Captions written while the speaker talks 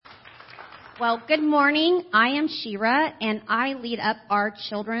Well, good morning. I am Shira, and I lead up our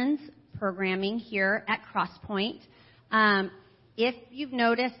children's programming here at Crosspoint. If you've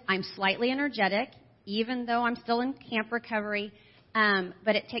noticed, I'm slightly energetic, even though I'm still in camp recovery,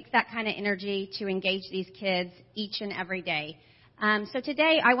 but it takes that kind of energy to engage these kids each and every day. So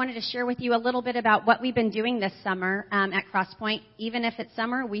today I wanted to share with you a little bit about what we've been doing this summer at Crosspoint. Even if it's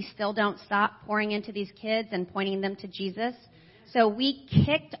summer, we still don't stop pouring into these kids and pointing them to Jesus. So we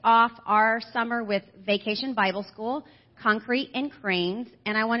kicked off our summer with Vacation Bible School, Concrete and Cranes,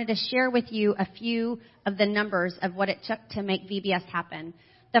 and I wanted to share with you a few of the numbers of what it took to make VBS happen.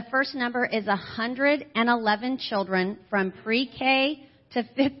 The first number is 111 children from pre-K to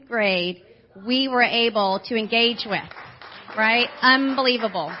 5th grade we were able to engage with, right?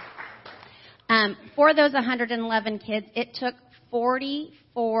 Unbelievable. For those 111 kids, it took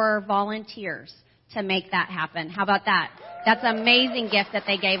 44 volunteers to make that happen. How about that? That's an amazing gift that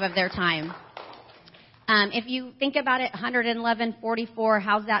they gave of their time. If you think about it, 111, 44,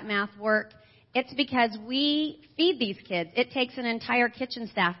 how's that math work? It's because we feed these kids. It takes an entire kitchen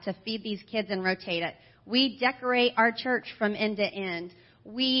staff to feed these kids and rotate it. We decorate our church from end to end.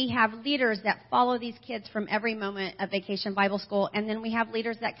 We have leaders that follow these kids from every moment of Vacation Bible School, and then we have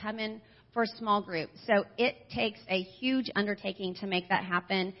leaders that come in for small groups. So it takes a huge undertaking to make that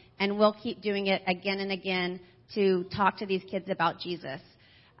happen, and we'll keep doing it again and again to talk to these kids about Jesus.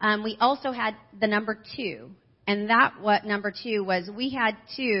 We also had the number 2, and what number 2 was, we had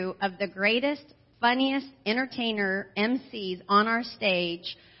 2 of the greatest, funniest entertainer MCs on our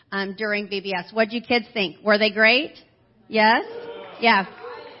stage during VBS. What did you kids think? Were they great? Yes? Yeah.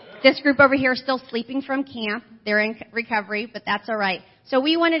 This group over here is still sleeping from camp. They're in recovery, but that's all right. So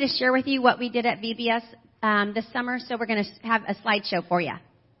we wanted to share with you what we did at VBS this summer, so we're going to have a slideshow for you.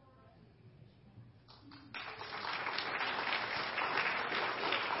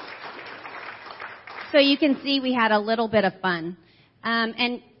 So you can see we had a little bit of fun.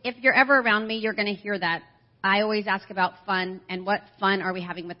 And if you're ever around me, you're going to hear that. I always ask about fun and what fun are we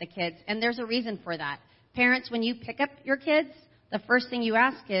having with the kids. And there's a reason for that. Parents, when you pick up your kids, the first thing you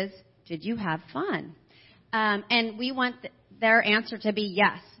ask is, did you have fun? And we want their answer to be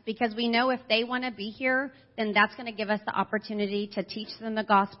yes, because we know if they want to be here, then that's going to give us the opportunity to teach them the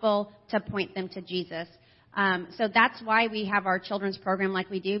gospel, to point them to Jesus. So that's why we have our children's program like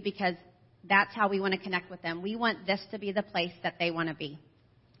we do, because that's how we want to connect with them. We want this to be the place that they want to be.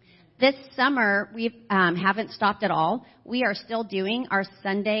 This summer, we haven't stopped at all. We are still doing our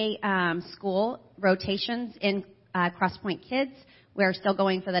Sunday school rotations in Crosspoint Kids. We're still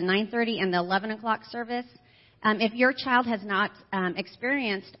going for the 9:30 and the 11 o'clock service. If your child has not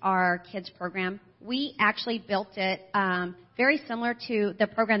experienced our kids program, we actually built it very similar to the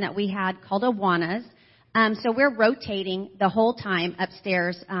program that we had called Awanas. So we're rotating the whole time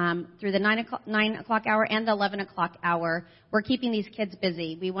upstairs through the 9 o'clock hour and the 11 o'clock hour. We're keeping these kids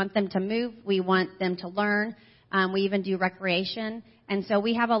busy. We want them to move. We want them to learn. We even do recreation. And so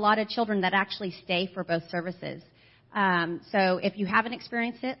we have a lot of children that actually stay for both services. So if you haven't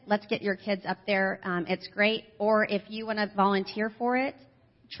experienced it, let's get your kids up there. It's great. Or if you want to volunteer for it,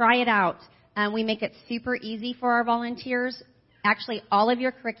 try it out. We make it super easy for our volunteers. Actually, all of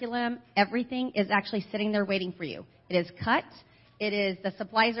your curriculum, everything is actually sitting there waiting for you. It is cut. The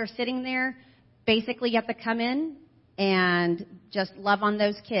supplies are sitting there. Basically, you have to come in and just love on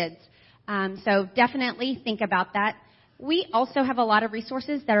those kids. So definitely think about that. We also have a lot of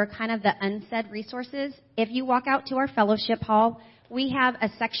resources that are kind of the unsaid resources. If you walk out to our fellowship hall, we have a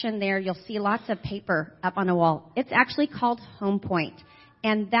section there. You'll see lots of paper up on a wall. It's actually called Home Point.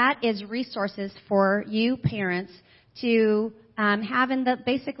 And that is resources for you parents to have in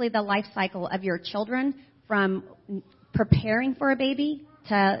basically the life cycle of your children, from preparing for a baby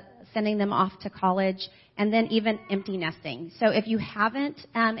to sending them off to college, and then even empty nesting. So if you haven't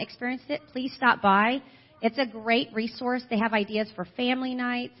experienced it, please stop by. It's a great resource. They have ideas for family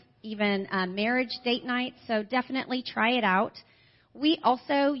nights, even marriage date nights, so definitely try it out. We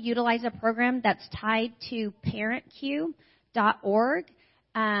also utilize a program that's tied to parentq.org.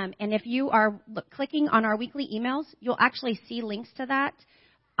 And if you are clicking on our weekly emails, you'll actually see links to that.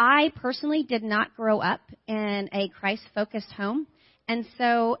 I personally did not grow up in a Christ-focused home. And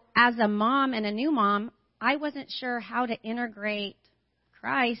so as a mom and a new mom, I wasn't sure how to integrate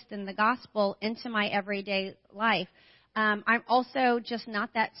Christ and the gospel into my everyday life. I'm also just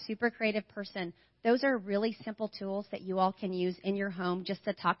not that super creative person. Those are really simple tools that you all can use in your home just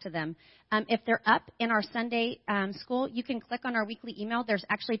to talk to them. If they're up in our Sunday school, you can click on our weekly email. There's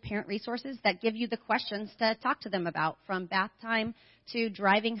actually parent resources that give you the questions to talk to them about, from bath time to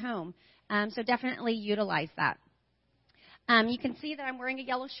driving home. So definitely utilize that. You can see that I'm wearing a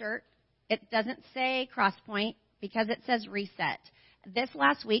yellow shirt. It doesn't say Crosspoint because it says Reset. This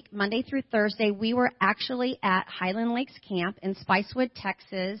last week, Monday through Thursday, we were actually at Highland Lakes Camp in Spicewood,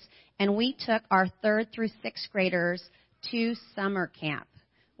 Texas, and we took our 3rd through 6th graders to summer camp.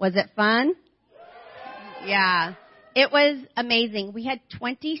 Was it fun? Yeah. It was amazing. We had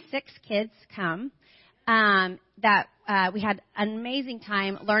 26 kids come we had an amazing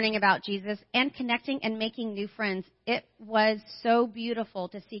time learning about Jesus and connecting and making new friends. It was so beautiful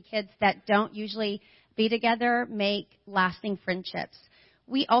to see kids that don't usually be together make lasting friendships.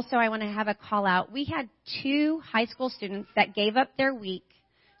 We also, I want to have a call out. We had 2 high school students that gave up their week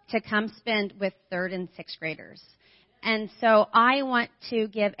to come spend with 3rd and 6th graders. And so I want to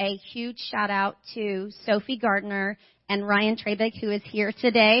give a huge shout out to Sophie Gardner and Ryan Trebig, who is here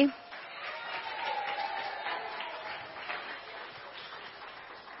today.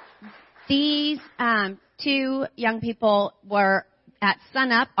 These 2 young people were at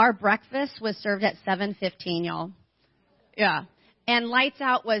sunup. Our breakfast was served at 7:15, y'all. Yeah. And lights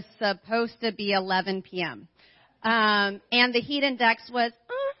out was supposed to be 11 p.m. And the heat index was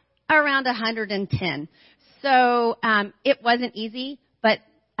around 110. So it wasn't easy, but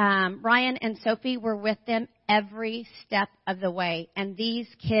Ryan and Sophie were with them every step of the way, and these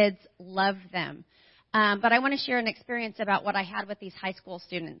kids loved them. But I want to share an experience about what I had with these high school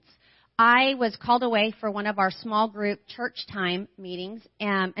students. I was called away for one of our small group church time meetings,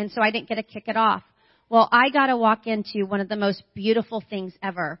 and so I didn't get to kick it off. Well, I got to walk into one of the most beautiful things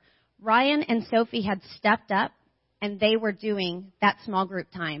ever. Ryan and Sophie had stepped up, and they were doing that small group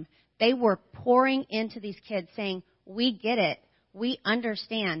time. They were pouring into these kids saying, we get it, we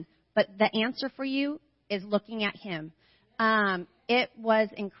understand, but the answer for you is looking at him. It was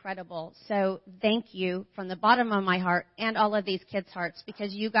incredible. So thank you from the bottom of my heart and all of these kids' hearts,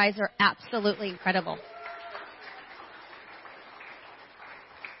 because you guys are absolutely incredible.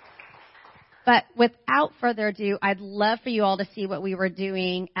 But without further ado, I'd love for you all to see what we were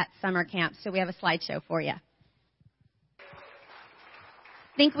doing at summer camp. So we have a slideshow for you.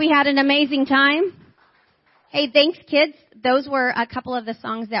 Think we had an amazing time? Hey, thanks, kids. Those were a couple of the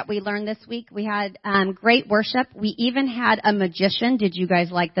songs that we learned this week. We had great worship. We even had a magician. Did you guys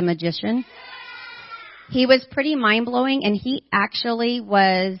like the magician? He was pretty mind-blowing, and he actually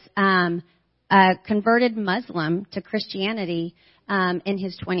was a converted Muslim to Christianity in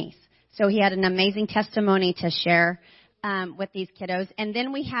his 20s. So he had an amazing testimony to share with these kiddos. And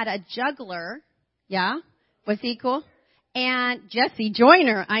then we had a juggler. Yeah? Was he cool? And Jesse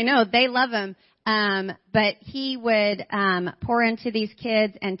Joyner. I know, they love him. But he would pour into these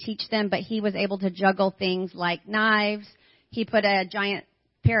kids and teach them, but he was able to juggle things like knives. He put a giant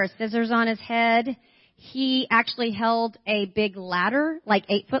pair of scissors on his head. He actually held a big ladder, like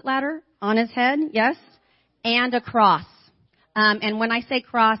 8-foot ladder, on his head, yes, and a cross. And when I say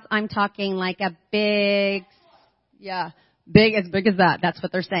cross, I'm talking like a big, as big as that. That's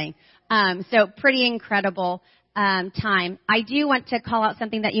what they're saying. So pretty incredible time. I do want to call out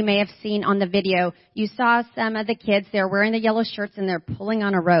something that you may have seen on the video. You saw some of the kids, they're wearing the yellow shirts and they're pulling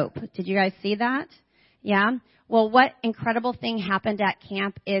on a rope. Did you guys see that? Yeah? Well, what incredible thing happened at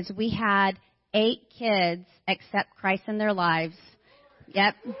camp is we had 8 kids accept Christ in their lives.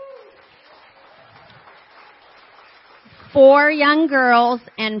 Yep. 4 young girls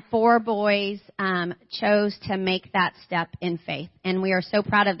and 4 boys chose to make that step in faith, and we are so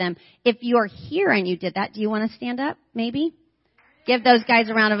proud of them. If you're here and you did that, do you want to stand up, maybe? Give those guys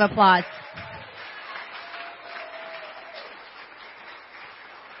a round of applause.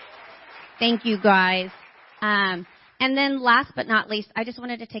 Thank you, guys. And then last but not least, I just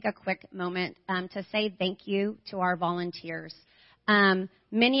wanted to take a quick moment to say thank you to our volunteers.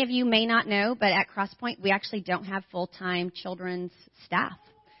 Many of you may not know, but at Crosspoint, we actually don't have full-time children's staff.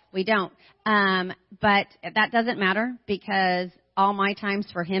 We don't. But that doesn't matter because all my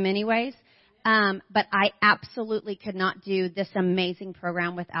time's for him anyways. But I absolutely could not do this amazing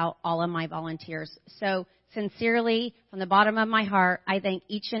program without all of my volunteers. So sincerely, from the bottom of my heart, I thank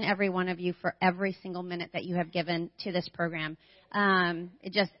each and every one of you for every single minute that you have given to this program.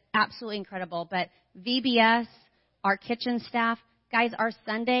 It's just absolutely incredible. But VBS, our kitchen staff, guys, our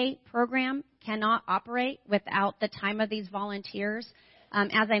Sunday program cannot operate without the time of these volunteers.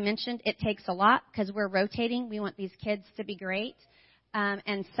 As I mentioned, it takes a lot because we're rotating. We want these kids to be great.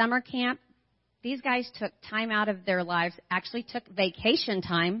 And summer camp, these guys took time out of their lives, actually took vacation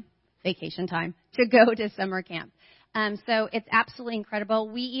time to go to summer camp. So it's absolutely incredible.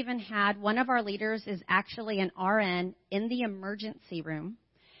 We even had one of our leaders is actually an RN in the emergency room,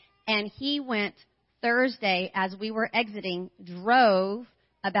 and he went Thursday, as we were exiting, drove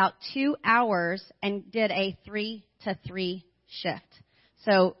about 2 hours and did a 3-to-3 shift.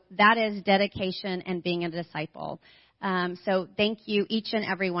 So that is dedication and being a disciple. So thank you, each and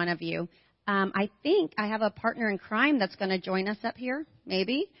every one of you. I think I have a partner in crime that's going to join us up here,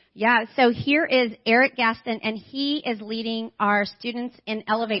 maybe. Yeah, so here is Eric Gaston, and he is leading our Students in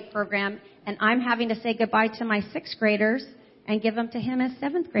Elevate program, and I'm having to say goodbye to my 6th graders and give them to him as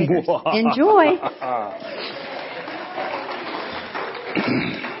 7th graders. Enjoy.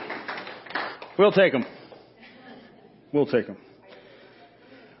 We'll take them. We'll take them.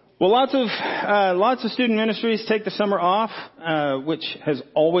 Well, lots of student ministries take the summer off, which has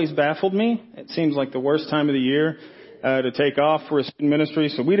always baffled me. It seems like the worst time of the year to take off for a student ministry,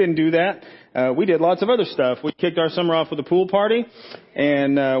 so we didn't do that. We did lots of other stuff. We kicked our summer off with a pool party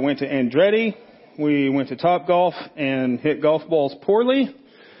and went to Andretti. We went to Topgolf and hit golf balls poorly.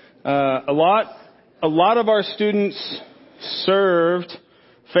 A lot of our students served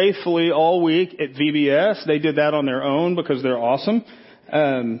faithfully all week at VBS. They did that on their own because they're awesome.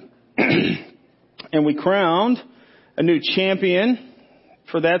 And we crowned a new champion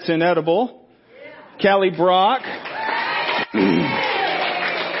for That's Inedible. Callie Brock.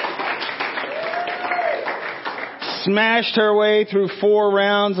 Smashed her way through 4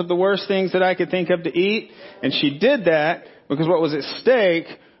 rounds of the worst things that I could think of to eat. And she did that because what was at stake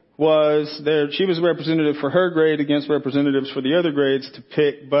was she was representative for her grade against representatives for the other grades to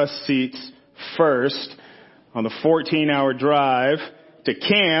pick bus seats first on the 14-hour drive to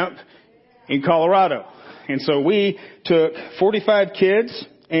camp in Colorado. And so we took 45 kids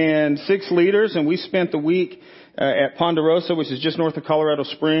and 6 leaders, and we spent the week at Ponderosa, which is just north of Colorado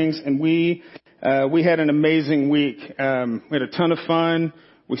Springs, and we had an amazing week. We had a ton of fun.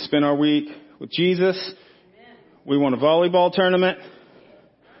 We spent our week with Jesus. We won a volleyball tournament.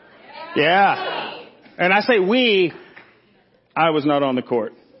 Yeah. And I say we, I was not on the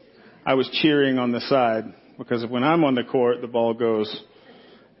court. I was cheering on the side, because when I'm on the court, the ball goes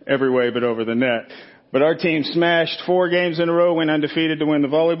every way but over the net. But our team smashed 4 games in a row, went undefeated to win the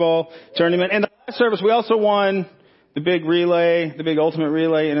volleyball tournament. And the last service, we also won the big relay, the big ultimate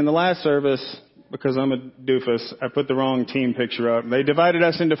relay. And in the last service, because I'm a doofus, I put the wrong team picture up. They divided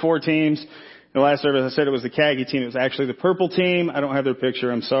us into 4 teams. In the last service, I said it was the khaki team. It was actually the purple team. I don't have their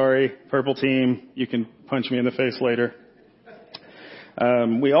picture. I'm sorry. Purple team. You can punch me in the face later.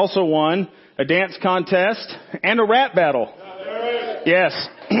 We also won a dance contest and a rap battle. Yes.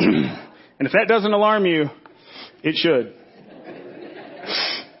 And if that doesn't alarm you, it should.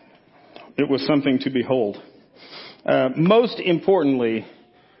 It was something to behold. Most importantly,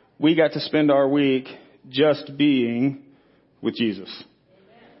 we got to spend our week just being with Jesus.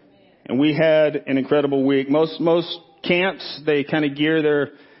 And we had an incredible week. Most camps, they kind of gear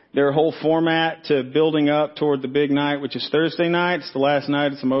their whole format to building up toward the big night, which is Thursday night. It's the last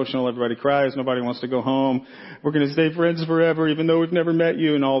night. It's emotional. Everybody cries. Nobody wants to go home. We're going to stay friends forever, even though we've never met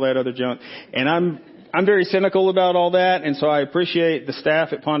you, and all that other junk. And I'm very cynical about all that. And so I appreciate the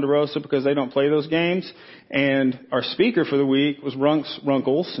staff at Ponderosa because they don't play those games. And our speaker for the week was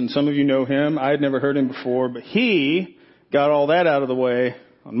Runkles. And some of you know him. I had never heard him before, but he got all that out of the way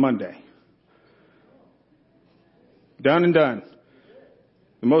on Monday. Done and done.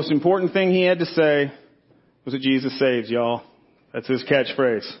 The most important thing he had to say was that Jesus saves, y'all. That's his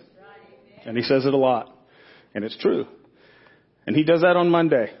catchphrase. And he says it a lot. And it's true. And he does that on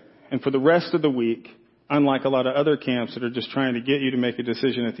Monday. And for the rest of the week, unlike a lot of other camps that are just trying to get you to make a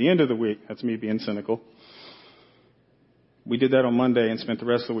decision at the end of the week, that's me being cynical, we did that on Monday and spent the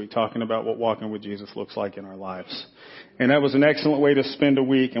rest of the week talking about what walking with Jesus looks like in our lives. And that was an excellent way to spend a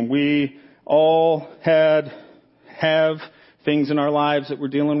week. And we all have things in our lives that we're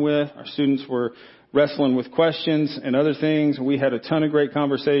dealing with. Our students were wrestling with questions and other things. We had a ton of great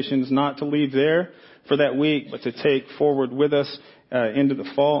conversations, not to leave there for that week, but to take forward with us into the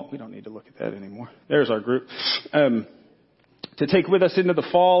fall. We don't need to look at that anymore. There's our group. To take with us into the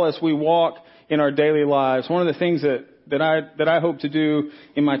fall as we walk in our daily lives. One of the things that I hope to do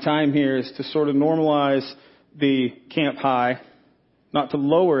in my time here is to sort of normalize the camp high, not to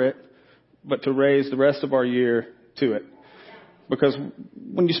lower it, but to raise the rest of our year to it. Because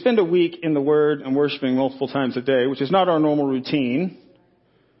when you spend a week in the Word and worshiping multiple times a day, which is not our normal routine,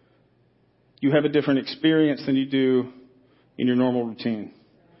 you have a different experience than you do in your normal routine.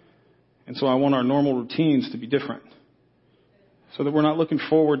 And so I want our normal routines to be different. So that we're not looking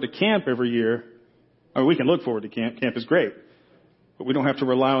forward to camp every year. I mean, we can look forward to camp. Camp is great. But we don't have to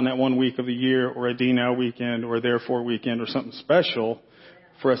rely on that one week of the year or a D-Now weekend or a Therefore weekend or something special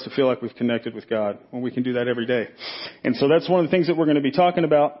for us to feel like we've connected with God, when we can do that every day. And so that's one of the things that we're going to be talking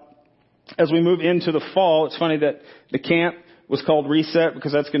about as we move into the fall. It's funny that the camp was called Reset,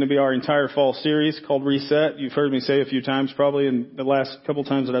 because that's going to be our entire fall series called Reset. You've heard me say a few times, probably in the last couple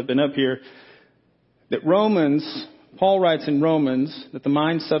times that I've been up here, that Paul writes in Romans that the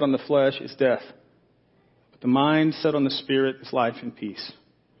mind set on the flesh is death, but the mind set on the Spirit is life and peace.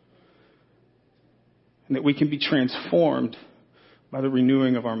 And that we can be transformed by the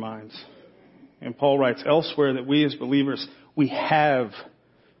renewing of our minds. And Paul writes elsewhere that we as believers, we have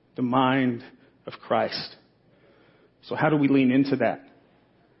the mind of Christ. So how do we lean into that?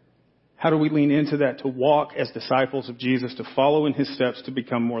 How do we lean into that to walk as disciples of Jesus, to follow in His steps, to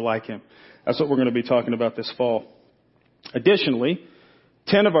become more like Him? That's what we're going to be talking about this fall. Additionally,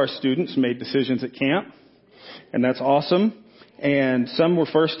 10 of our students made decisions at camp, and that's awesome. And some were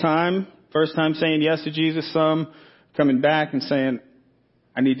first time saying yes to Jesus, some coming back and saying,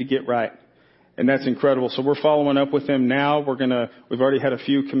 I need to get right. And that's incredible. So we're following up with them now. We've already had a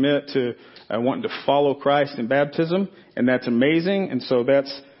few commit to wanting to follow Christ in baptism, and that's amazing. And so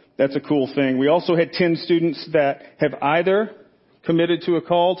that's a cool thing. We also had 10 students that have either committed to a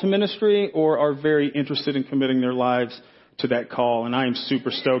call to ministry or are very interested in committing their lives to that call. And I am super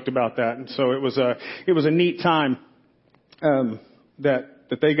stoked about that. And so it was a neat time,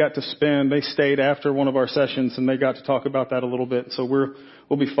 that they got to spend. They stayed after one of our sessions and they got to talk about that a little bit. So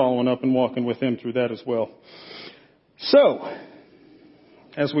we'll be following up and walking with them through that as well. So,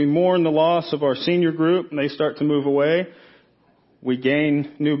 as we mourn the loss of our senior group and they start to move away, we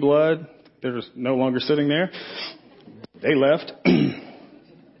gain new blood. They're just no longer sitting there. They left.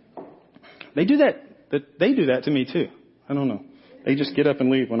 They do that to me too. I don't know. They just get up and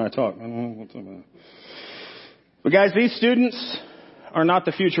leave when I talk. I don't know what's up with that. But guys, these students are not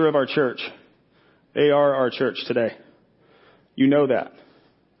the future of our church. They are our church today. You know that.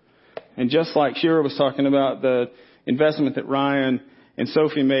 And just like Shira was talking about the investment that Ryan and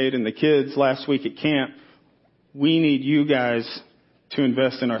Sophie made in the kids last week at camp, we need you guys to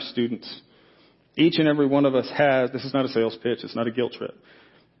invest in our students. Each and every one of us has, this is not a sales pitch, it's not a guilt trip.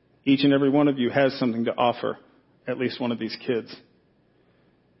 Each and every one of you has something to offer at least one of these kids.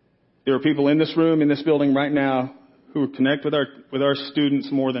 There are people in this room, in this building right now, who connect with our students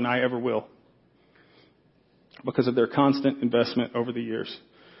more than I ever will because of their constant investment over the years.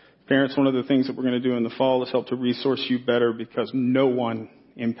 Parents, one of the things that we're going to do in the fall is help to resource you better, because no one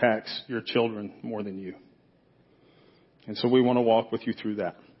impacts your children more than you. And so we want to walk with you through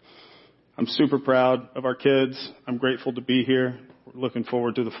that. I'm super proud of our kids. I'm grateful to be here. We're looking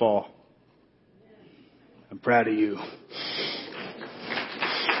forward to the fall. I'm proud of you.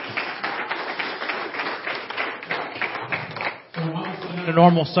 A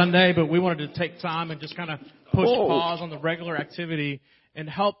normal Sunday, but we wanted to take time and just kind of push pause on the regular activity and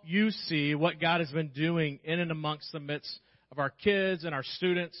help you see what God has been doing in and amongst the midst of our kids and our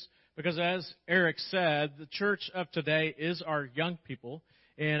students. Because as Eric said, the church of today is our young people.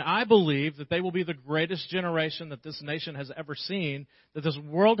 And I believe that they will be the greatest generation that this nation has ever seen, that this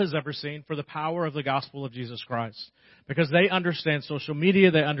world has ever seen, for the power of the gospel of Jesus Christ. Because they understand social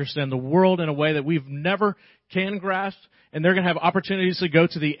media, they understand the world in a way that we've never can grasp, and they're going to have opportunities to go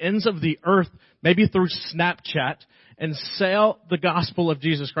to the ends of the earth, maybe through Snapchat, and sell the gospel of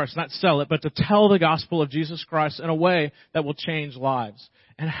Jesus Christ. Not sell it, but to tell the gospel of Jesus Christ in a way that will change lives.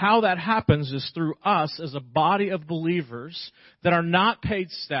 And how that happens is through us as a body of believers that are not paid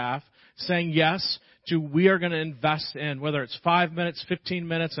staff saying yes to we are going to invest in, whether it's 5 minutes, 15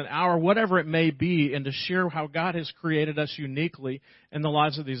 minutes, an hour, whatever it may be, and to share how God has created us uniquely in the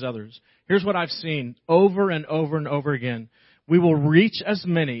lives of these others. Here's what I've seen over and over and over again. We will reach as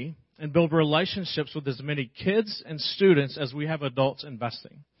many and build relationships with as many kids and students as we have adults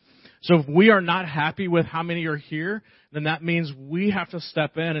investing. So if we are not happy with how many are here, then that means we have to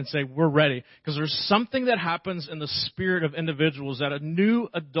step in and say, we're ready. Because there's something that happens in the spirit of individuals that a new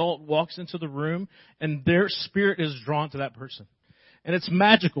adult walks into the room and their spirit is drawn to that person. And it's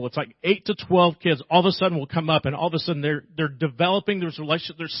magical. It's like 8 to 12 kids all of a sudden will come up, and all of a sudden they're developing this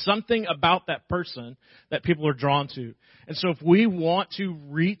relationship. There's something about that person that people are drawn to. And so if we want to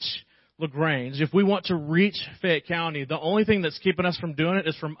reach LaGrange, if we want to reach Fayette County, the only thing that's keeping us from doing it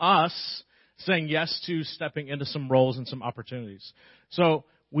is from us saying yes to stepping into some roles and some opportunities. So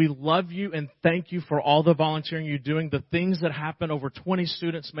we love you and thank you for all the volunteering you're doing. The things that happen, over 20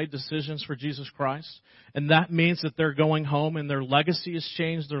 students made decisions for Jesus Christ. And that means that they're going home and their legacy has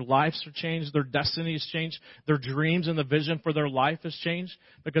changed, their lives are changed, their destiny has changed, their dreams and the vision for their life has changed.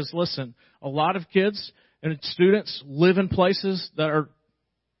 Because listen, a lot of kids and students live in places that are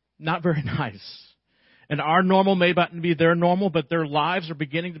not very nice. And our normal may not be their normal, but their lives are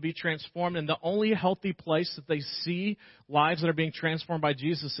beginning to be transformed. And the only healthy place that they see lives that are being transformed by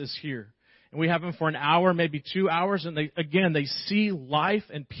Jesus is here. and we have them for an hour, maybe 2 hours, and they see life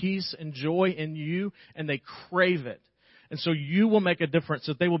and peace and joy in you, and they crave it. And so you will make a difference,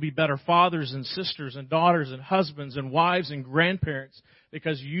 that they will be better fathers and sisters and daughters and husbands and wives and grandparents,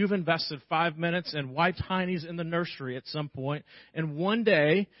 because you've invested 5 minutes and wiped heinies in the nursery at some point. And one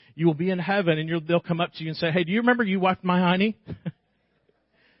day you will be in heaven, and they'll come up to you and say, "Hey, do you remember you wiped my hiney?"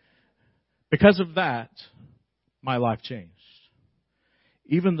 Because of that, my life changed.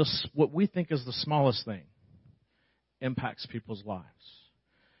 Even what we think is the smallest thing impacts people's lives.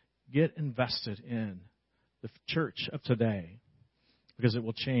 Get invested in the church of today, because it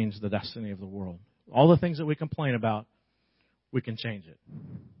will change the destiny of the world. All the things that we complain about, we can change it.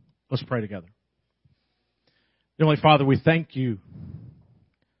 Let's pray together. Heavenly Father, we thank you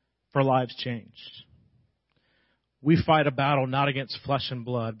for lives changed. We fight a battle not against flesh and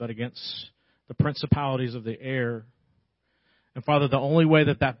blood, but against the principalities of the air. And Father, the only way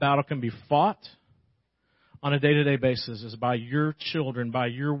that battle can be fought on a day-to-day basis is by your children, by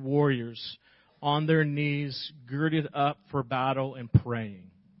your warriors, on their knees, girded up for battle and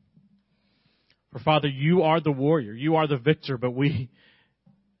praying. For Father, you are the warrior. You are the victor, but we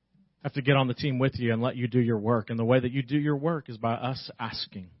have to get on the team with you and let you do your work. And the way that you do your work is by us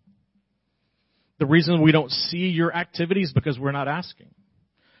asking. The reason we don't see your activities is because we're not asking.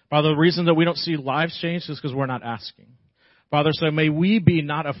 Father, the reason that we don't see lives change is because we're not asking. Father, so may we be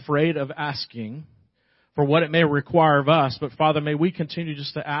not afraid of asking for what it may require of us. But Father, may we continue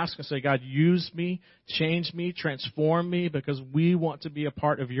just to ask and say, God, use me, change me, transform me, because we want to be a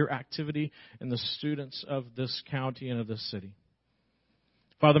part of your activity and the students of this county and of this city.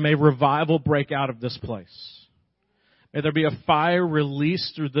 Father, may revival break out of this place. May there be a fire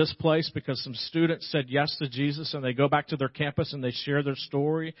released through this place because some students said yes to Jesus, and they go back to their campus and they share their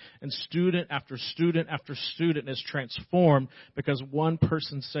story. And student after student after student is transformed because one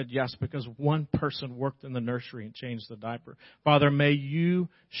person said yes, because one person worked in the nursery and changed the diaper. Father, may you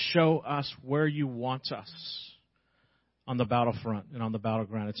show us where you want us on the battlefront and on the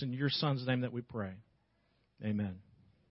battleground. It's in your Son's name that we pray. Amen.